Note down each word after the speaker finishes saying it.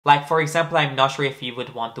Like, for example, I'm not sure if you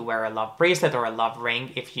would want to wear a love bracelet or a love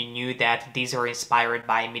ring if you knew that these are inspired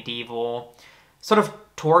by medieval sort of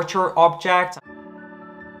torture objects.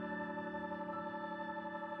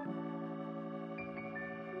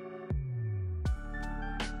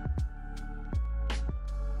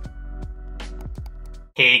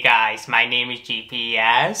 Hey guys, my name is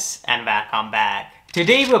G.P.S. and welcome back.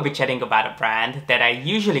 Today we'll be chatting about a brand that I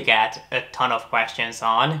usually get a ton of questions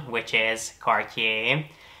on, which is Cartier.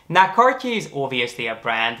 Now, Cartier is obviously a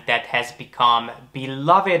brand that has become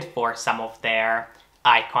beloved for some of their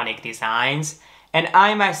iconic designs, and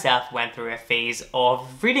I myself went through a phase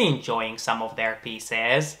of really enjoying some of their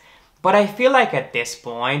pieces, but I feel like at this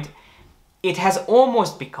point, it has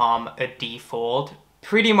almost become a default.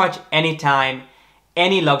 Pretty much anytime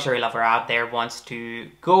any luxury lover out there wants to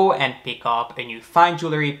go and pick up a new fine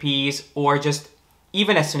jewelry piece, or just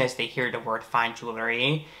even as soon as they hear the word fine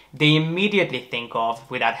jewelry, they immediately think of,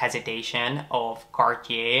 without hesitation, of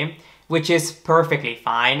Cartier, which is perfectly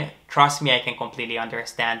fine. Trust me, I can completely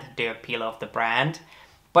understand the appeal of the brand.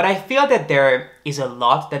 But I feel that there is a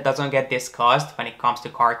lot that doesn't get discussed when it comes to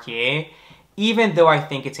Cartier, even though I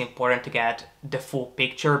think it's important to get the full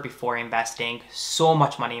picture before investing so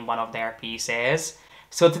much money in one of their pieces.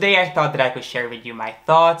 So today I thought that I could share with you my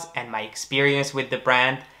thoughts and my experience with the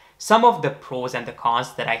brand, some of the pros and the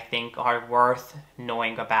cons that I think are worth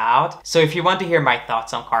knowing about. So if you want to hear my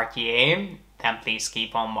thoughts on Cartier, then please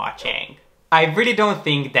keep on watching. I really don't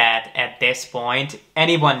think that at this point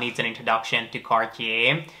anyone needs an introduction to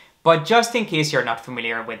Cartier, but just in case you're not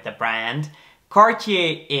familiar with the brand,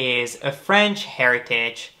 Cartier is a French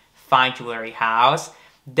heritage fine jewelry house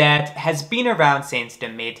that has been around since the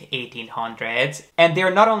mid-1800s, and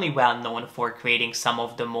they're not only well known for creating some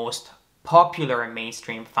of the most popular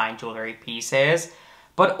mainstream fine jewelry pieces,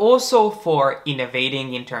 but also for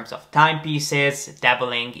innovating in terms of timepieces,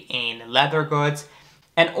 dabbling in leather goods,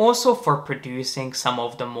 and also for producing some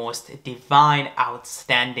of the most divine,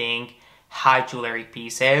 outstanding high jewelry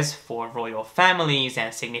pieces for royal families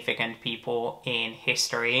and significant people in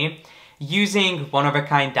history, using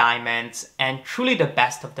one-of-a-kind diamonds and truly the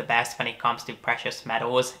best of the best when it comes to precious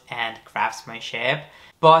metals and craftsmanship.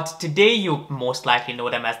 But today you most likely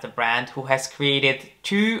know them as the brand who has created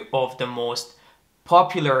two of the most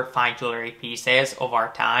popular fine jewelry pieces of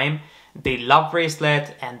our time, the Love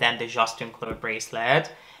bracelet and then the Juste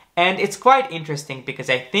bracelet. And it's quite interesting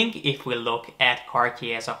because I think if we look at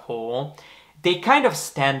Cartier as a whole, they kind of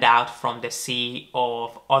stand out from the sea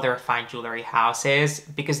of other fine jewelry houses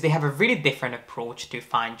because they have a really different approach to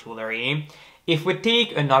fine jewelry. If we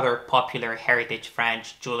take another popular heritage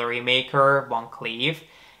French jewelry maker, Van Cleef,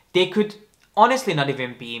 they could honestly not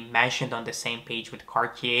even be mentioned on the same page with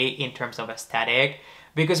Cartier in terms of aesthetic,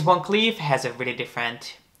 because Van Cleef has a really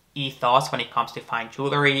different ethos when it comes to fine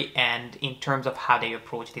jewelry and in terms of how they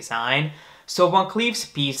approach design. So Van Cleef's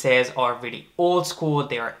pieces are really old school,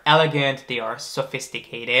 they are elegant, they are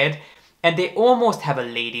sophisticated, and they almost have a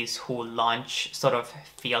ladies who lunch sort of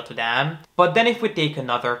feel to them. But then if we take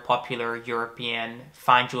another popular European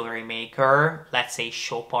fine jewelry maker, let's say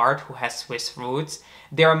Chopard, who has Swiss roots,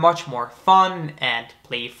 they are much more fun and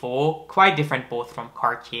playful, quite different both from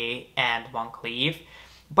Cartier and Van Cleef.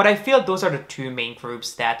 But I feel those are the two main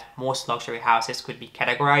groups that most luxury houses could be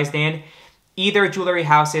categorized in. Either jewelry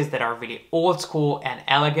houses that are really old school and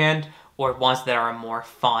elegant, or ones that are more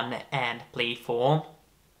fun and playful.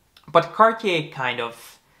 But Cartier kind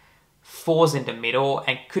of falls in the middle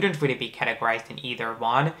and couldn't really be categorized in either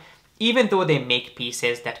one, even though they make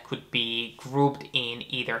pieces that could be grouped in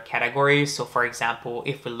either category. So for example,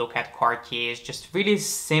 if we look at Cartier's just really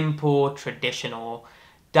simple, traditional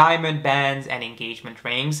diamond bands and engagement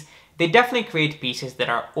rings, they definitely create pieces that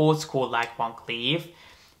are old school like Van Cleef.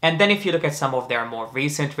 And then if you look at some of their more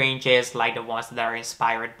recent ranges, like the ones that are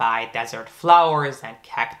inspired by desert flowers and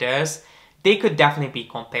cactus, they could definitely be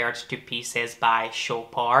compared to pieces by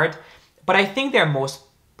Chopard. But I think their most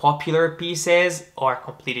popular pieces are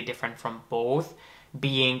completely different from both,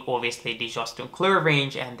 being obviously the Juste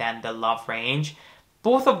range and then the Love range.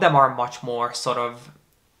 Both of them are much more sort of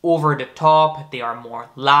over the top, they are more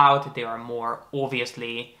loud, they are more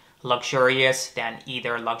obviously luxurious than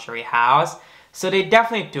either luxury house. So they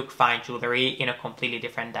definitely took fine jewelry in a completely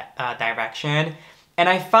different direction. And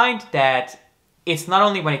I find that it's not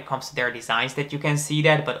only when it comes to their designs that you can see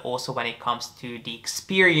that, but also when it comes to the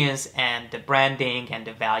experience and the branding and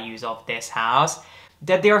the values of this house,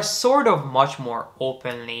 that they are sort of much more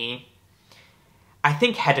openly, I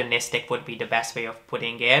think hedonistic would be the best way of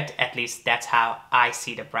putting it. At least that's how I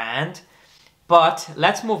see the brand. But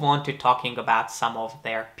let's move on to talking about some of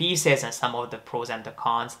their pieces and some of the pros and the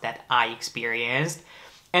cons that I experienced.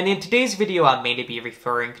 And in today's video, I'll mainly be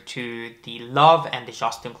referring to the Love and the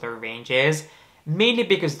Juste Clou ranges, mainly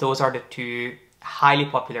because those are the two highly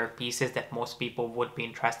popular pieces that most people would be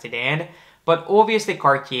interested in. But obviously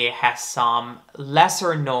Cartier has some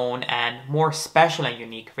lesser known and more special and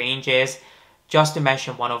unique ranges. Just to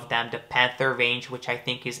mention one of them, the Panther range, which I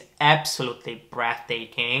think is absolutely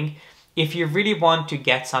breathtaking. If you really want to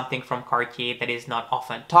get something from Cartier that is not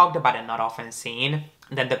often talked about and not often seen,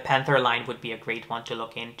 then the Panther line would be a great one to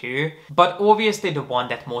look into. But obviously the one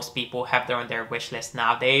that most people have there on their wish list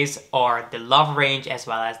nowadays are the Love range as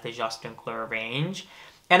well as the Juste Clou range.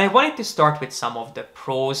 And I wanted to start with some of the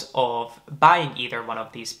pros of buying either one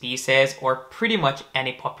of these pieces or pretty much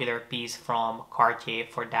any popular piece from Cartier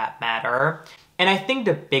for that matter. And I think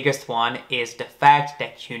the biggest one is the fact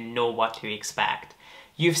that you know what to expect.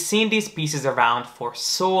 You've seen these pieces around for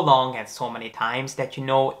so long and so many times that you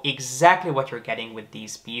know exactly what you're getting with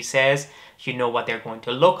these pieces. You know what they're going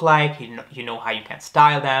to look like, you know how you can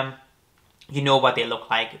style them. You know what they look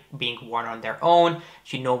like being worn on their own.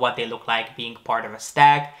 You know what they look like being part of a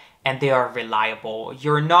stack. And they are reliable.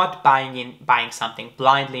 You're not buying something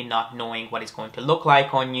blindly, not knowing what it's going to look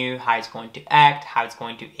like on you, how it's going to act, how it's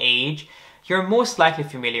going to age. You're most likely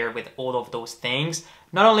familiar with all of those things,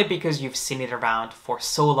 not only because you've seen it around for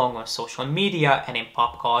so long on social media and in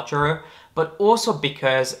pop culture, but also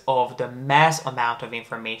because of the mass amount of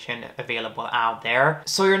information available out there.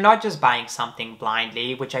 So you're not just buying something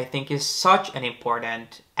blindly, which I think is such an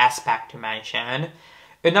important aspect to mention.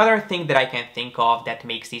 Another thing that I can think of that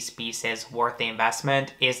makes these pieces worth the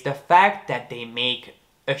investment is the fact that they make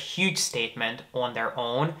a huge statement on their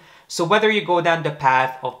own. So whether you go down the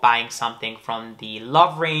path of buying something from the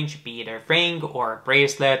Love range, be it a ring or a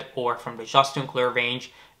bracelet, or from the Juste Clou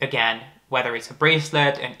range, again, whether it's a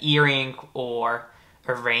bracelet, an earring, or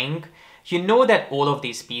a ring, you know that all of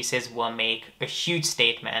these pieces will make a huge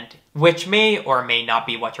statement, which may or may not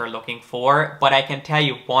be what you're looking for, but I can tell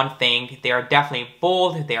you one thing, they are definitely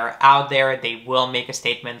bold, they are out there, they will make a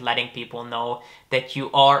statement letting people know that you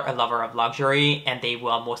are a lover of luxury, and they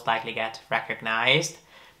will most likely get recognized.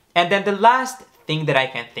 And then the last thing that I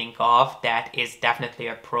can think of that is definitely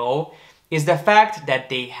a pro is the fact that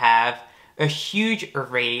they have a huge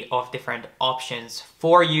array of different options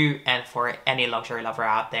for you and for any luxury lover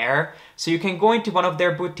out there. So you can go into one of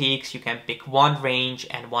their boutiques, you can pick one range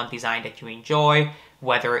and one design that you enjoy,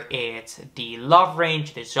 whether it's the Love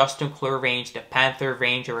range, the Juste Clou range, the Panther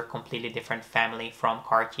range, or a completely different family from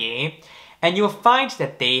Cartier. And you'll find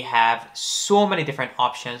that they have so many different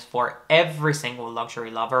options for every single luxury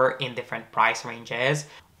lover in different price ranges.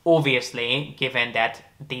 Obviously, given that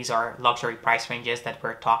these are luxury price ranges that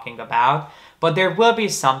we're talking about, but there will be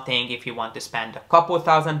something if you want to spend a couple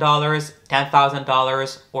 $1,000,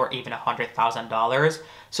 $10,000, or even $100,000.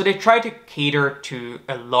 So they try to cater to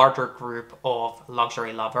a larger group of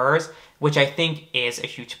luxury lovers, which I think is a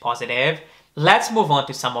huge positive. Let's move on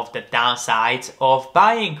to some of the downsides of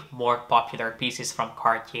buying more popular pieces from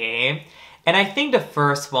Cartier. And I think the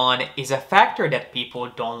first one is a factor that people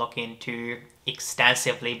don't look into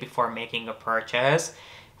extensively before making a purchase,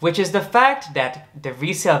 which is the fact that the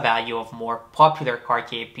resale value of more popular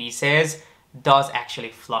Cartier pieces does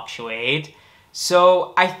actually fluctuate.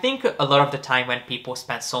 So I think a lot of the time when people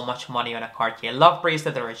spend so much money on a Cartier Love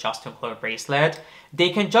bracelet or a Juste Clou bracelet,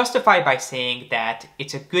 they can justify by saying that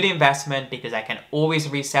it's a good investment because I can always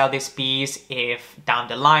resell this piece if down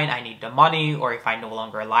the line I need the money, or if I no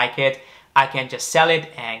longer like it, I can just sell it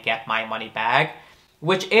and get my money back,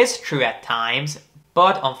 which is true at times,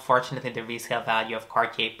 but unfortunately the resale value of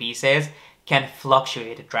Cartier pieces can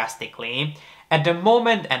fluctuate drastically. At the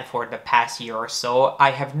moment and for the past year or so,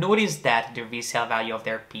 I have noticed that the resale value of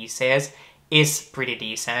their pieces is pretty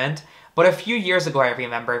decent. But a few years ago, I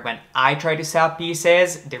remember when I tried to sell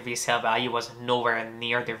pieces, the resale value was nowhere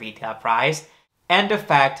near the retail price. And the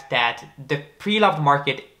fact that the pre-loved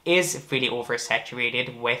market is really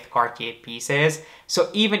oversaturated with Cartier pieces. So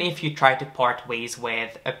even if you try to part ways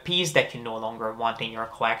with a piece that you no longer want in your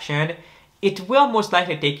collection, it will most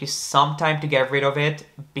likely take you some time to get rid of it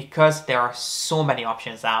because there are so many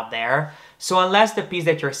options out there. So unless the piece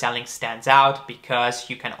that you're selling stands out because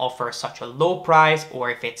you can offer such a low price, or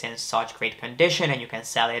if it's in such great condition and you can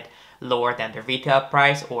sell it lower than the retail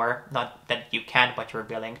price, or not that you can but you're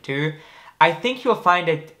willing to, I think you'll find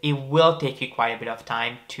that it will take you quite a bit of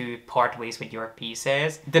time to part ways with your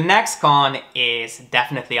pieces. The next con is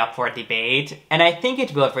definitely up for debate, and I think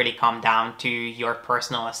it will really come down to your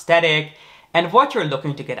personal aesthetic and what you're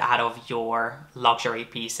looking to get out of your luxury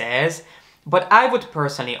pieces. But I would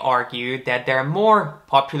personally argue that there are more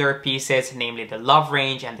popular pieces, namely the Love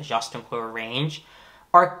range and the Juste Clou range,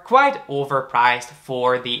 are quite overpriced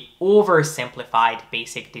for the oversimplified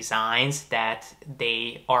basic designs that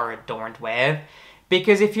they are adorned with.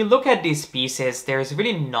 Because if you look at these pieces, there's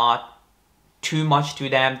really not too much to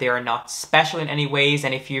them. They are not special in any ways,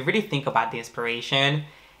 and if you really think about the inspiration,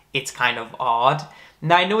 it's kind of odd.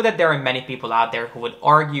 Now, I know that there are many people out there who would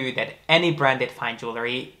argue that any branded fine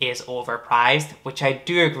jewelry is overpriced, which I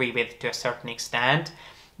do agree with to a certain extent,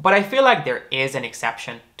 but I feel like there is an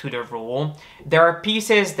exception to the rule. There are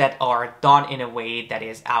pieces that are done in a way that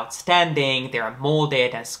is outstanding. They are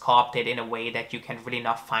molded and sculpted in a way that you can really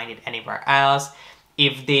not find it anywhere else.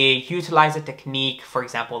 If they utilize a technique, for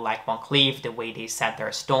example, like Van Cleef, the way they set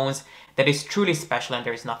their stones, that is truly special and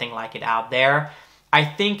there's nothing like it out there, I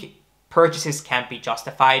think purchases can be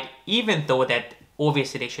justified, even though that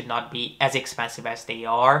obviously they should not be as expensive as they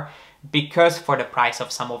are, because for the price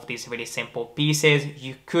of some of these really simple pieces,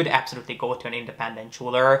 you could absolutely go to an independent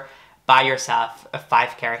jeweler, buy yourself a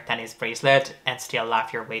 5-carat tennis bracelet and still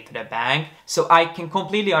laugh your way to the bank. So I can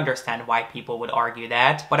completely understand why people would argue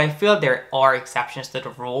that, but I feel there are exceptions to the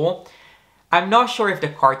rule. I'm not sure if the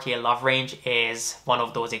Cartier Love range is one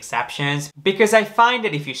of those exceptions, because I find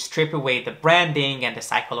that if you strip away the branding and the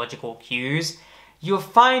psychological cues, you'll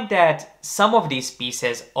find that some of these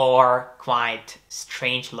pieces are quite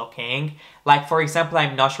strange looking. Like, for example,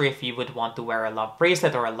 I'm not sure if you would want to wear a love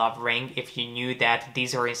bracelet or a love ring if you knew that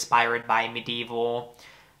these are inspired by medieval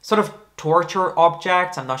sort of torture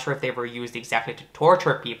objects. I'm not sure if they were used exactly to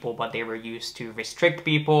torture people, but they were used to restrict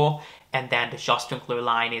people. And then the Juste and Clou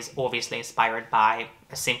line is obviously inspired by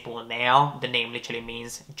a simple nail. The name literally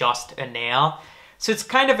means just a nail. So it's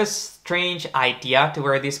kind of a strange idea to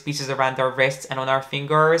wear these pieces around our wrists and on our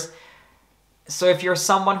fingers. So if you're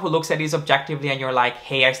someone who looks at these objectively and you're like,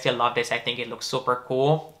 hey, I still love this, I think it looks super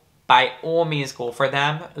cool, by all means go for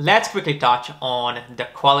them. Let's quickly touch on the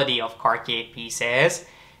quality of Cartier pieces,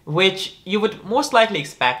 which you would most likely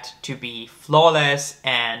expect to be flawless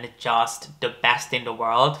and just the best in the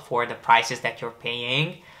world for the prices that you're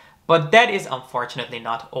paying. But that is unfortunately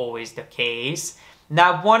not always the case.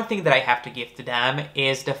 Now, one thing that I have to give to them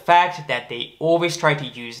is the fact that they always try to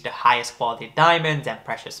use the highest quality diamonds and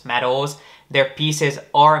precious metals. Their pieces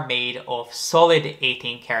are made of solid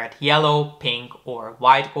 18-karat yellow, pink, or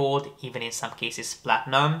white gold, even in some cases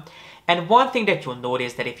platinum. And one thing that you'll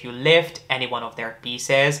notice that if you lift any one of their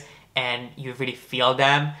pieces and you really feel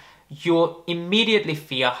them, you'll immediately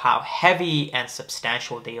feel how heavy and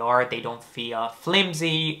substantial they are. They don't feel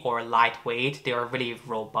flimsy or lightweight. They are really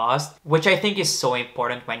robust, which I think is so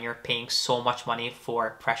important when you're paying so much money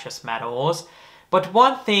for precious metals. But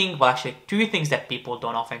one thing, well actually two things that people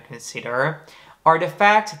don't often consider are the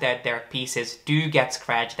fact that their pieces do get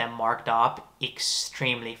scratched and marked up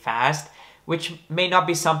extremely fast, which may not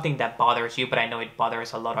be something that bothers you, but I know it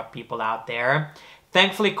bothers a lot of people out there.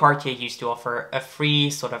 Thankfully, Cartier used to offer a free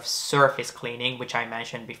sort of surface cleaning, which I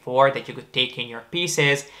mentioned before, that you could take in your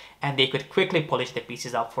pieces and they could quickly polish the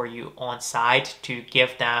pieces up for you on site to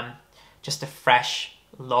give them just a fresh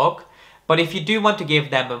look. But if you do want to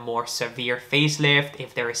give them a more severe facelift,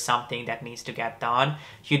 if there is something that needs to get done,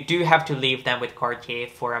 you do have to leave them with Cartier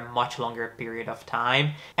for a much longer period of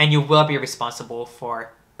time, and you will be responsible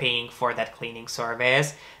for paying for that cleaning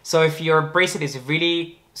service. So if your bracelet is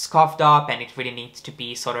really scuffed up and it really needs to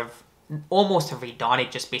be sort of almost redone,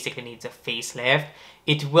 it just basically needs a facelift,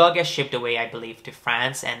 it will get shipped away, I believe, to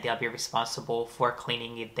France, and they'll be responsible for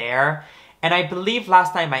cleaning it there. And I believe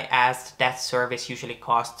last time I asked, that service usually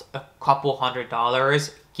costs a couple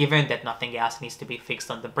 $100. Given that nothing else needs to be fixed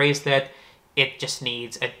on the bracelet, it just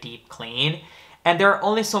needs a deep clean. And there are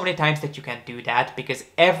only so many times that you can do that, because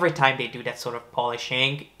every time they do that sort of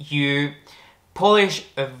polishing, you polish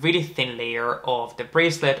a really thin layer of the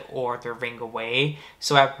bracelet or the ring away.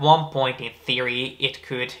 So at one point, in theory,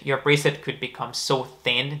 your bracelet could become so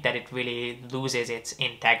thin that it really loses its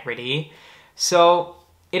integrity. So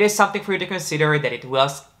it is something for you to consider, that it will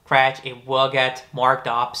scratch, it will get marked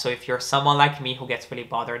up. So if you're someone like me who gets really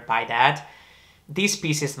bothered by that, these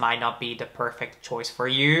pieces might not be the perfect choice for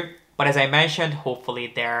you. But as I mentioned,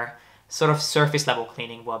 hopefully their sort of surface level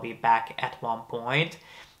cleaning will be back at one point.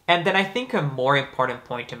 And then I think a more important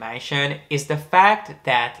point to mention is the fact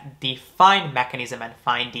that the fine mechanism and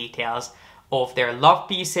fine details of their love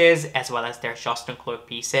pieces, as well as their Juste and Clou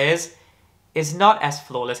pieces, is not as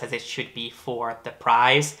flawless as it should be for the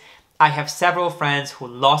price. I have several friends who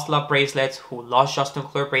lost love bracelets, who lost Juste and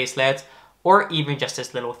Clou bracelets, or even just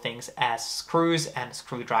as little things as screws and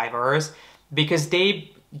screwdrivers, because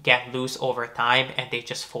they get loose over time and they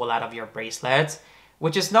just fall out of your bracelets,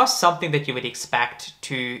 which is not something that you would expect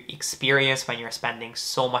to experience when you're spending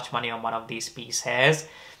so much money on one of these pieces.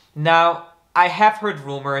 Now, I have heard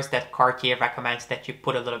rumors that Cartier recommends that you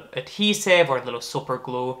put a little adhesive or a little super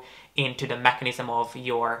glue into the mechanism of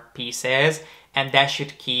your pieces, and that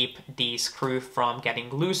should keep the screw from getting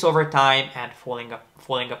loose over time and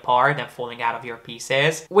falling apart and falling out of your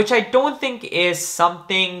pieces, which I don't think is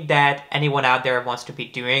something that anyone out there wants to be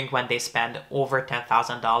doing when they spend over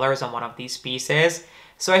 $10,000 on one of these pieces.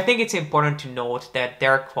 So I think it's important to note that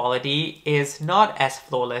their quality is not as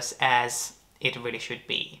flawless as it really should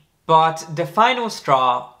be. But the final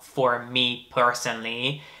straw for me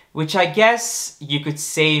personally, which I guess you could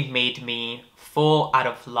say made me fall out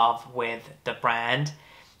of love with the brand,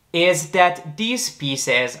 is that these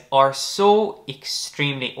pieces are so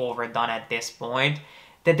extremely overdone at this point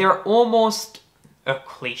that they're almost a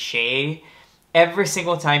cliche. Every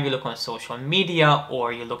single time you look on social media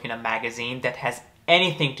or you look in a magazine that has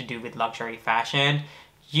anything to do with luxury fashion,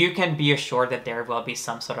 you can be assured that there will be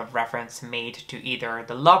some sort of reference made to either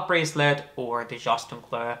the Love bracelet or the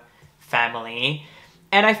Juste family.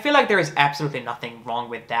 And I feel like there is absolutely nothing wrong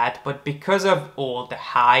with that, but because of all the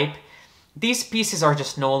hype, these pieces are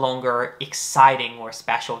just no longer exciting or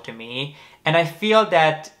special to me. And I feel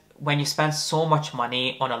that when you spend so much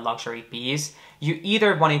money on a luxury piece, you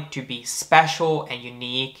either want it to be special and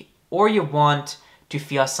unique, or you want to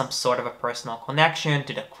feel some sort of a personal connection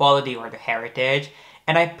to the quality or the heritage.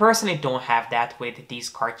 And I personally don't have that with these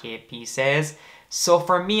Cartier pieces. So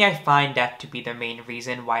for me, I find that to be the main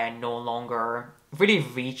reason why I no longer really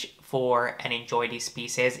reach for and enjoy these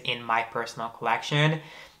pieces in my personal collection.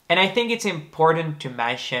 And I think it's important to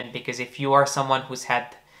mention, because if you are someone who's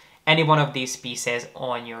had any one of these pieces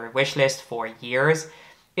on your wish list for years,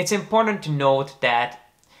 it's important to note that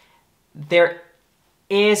there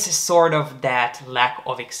is sort of that lack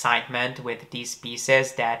of excitement with these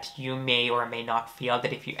pieces that you may or may not feel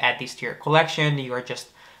that if you add these to your collection, you're just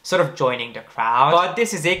sort of joining the crowd. But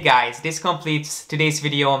this is it, guys. This completes today's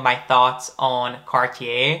video on my thoughts on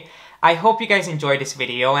Cartier. I hope you guys enjoyed this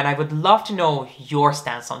video, and I would love to know your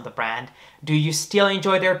stance on the brand. Do you still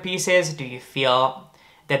enjoy their pieces? Do you feel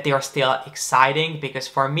that they are still exciting? Because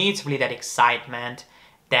for me, it's really that excitement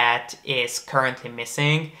that is currently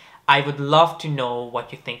missing. I would love to know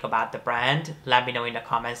what you think about the brand. Let me know in the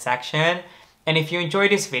comment section. And if you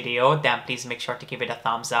enjoyed this video, then please make sure to give it a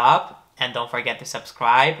thumbs up. And don't forget to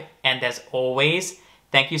subscribe. And as always,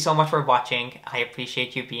 thank you so much for watching. I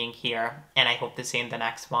appreciate you being here. And I hope to see you in the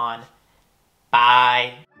next one.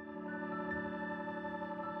 Bye.